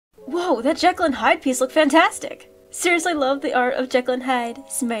Whoa, that Jekyll and Hyde piece looked fantastic! Seriously love the art of Jekyll and Hyde.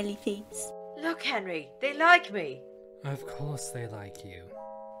 Smiley face. Look, Henry, they like me. Of course they like you.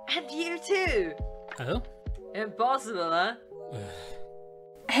 And you too. Oh? Impossible, huh?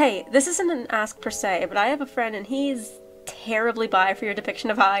 Hey, this isn't an ask per se, but I have a friend and he's terribly bi for your depiction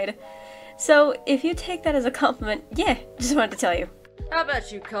of Hyde. So, if you take that as a compliment, yeah, just wanted to tell you. How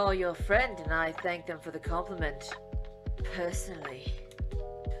about you call your friend and I thank them for the compliment? Personally.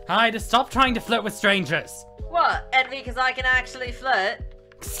 Hyde, stop trying to flirt with strangers! What, envy because I can actually flirt?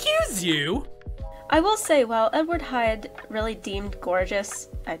 Excuse you? I will say, while Edward Hyde really deemed gorgeous,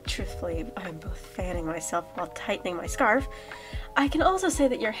 truthfully, I'm both fanning myself while tightening my scarf, I can also say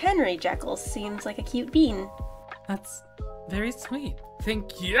that your Henry Jekyll seems like a cute bean. That's very sweet.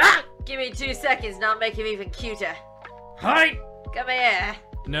 Thank you. Give me 2 seconds and I'll make him even cuter. Hyde! Come here.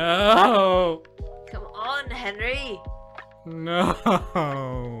 No! Come on, Henry. No!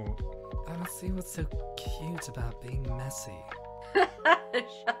 I don't see what's so cute about being messy.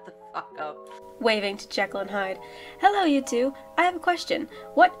 Shut the fuck up. Waving to Jekyll and Hyde. Hello, you two. I have a question.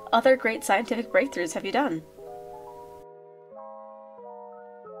 What other great scientific breakthroughs have you done?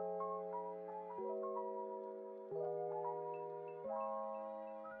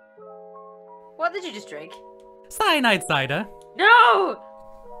 What did you just drink? Cyanide cider. No!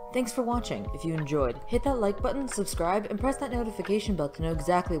 Thanks for watching. If you enjoyed, hit that like button, subscribe, and press that notification bell to know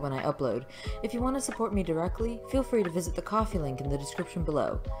exactly when I upload. If you want to support me directly, feel free to visit the Ko-fi link in the description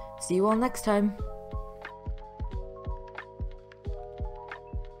below. See you all next time!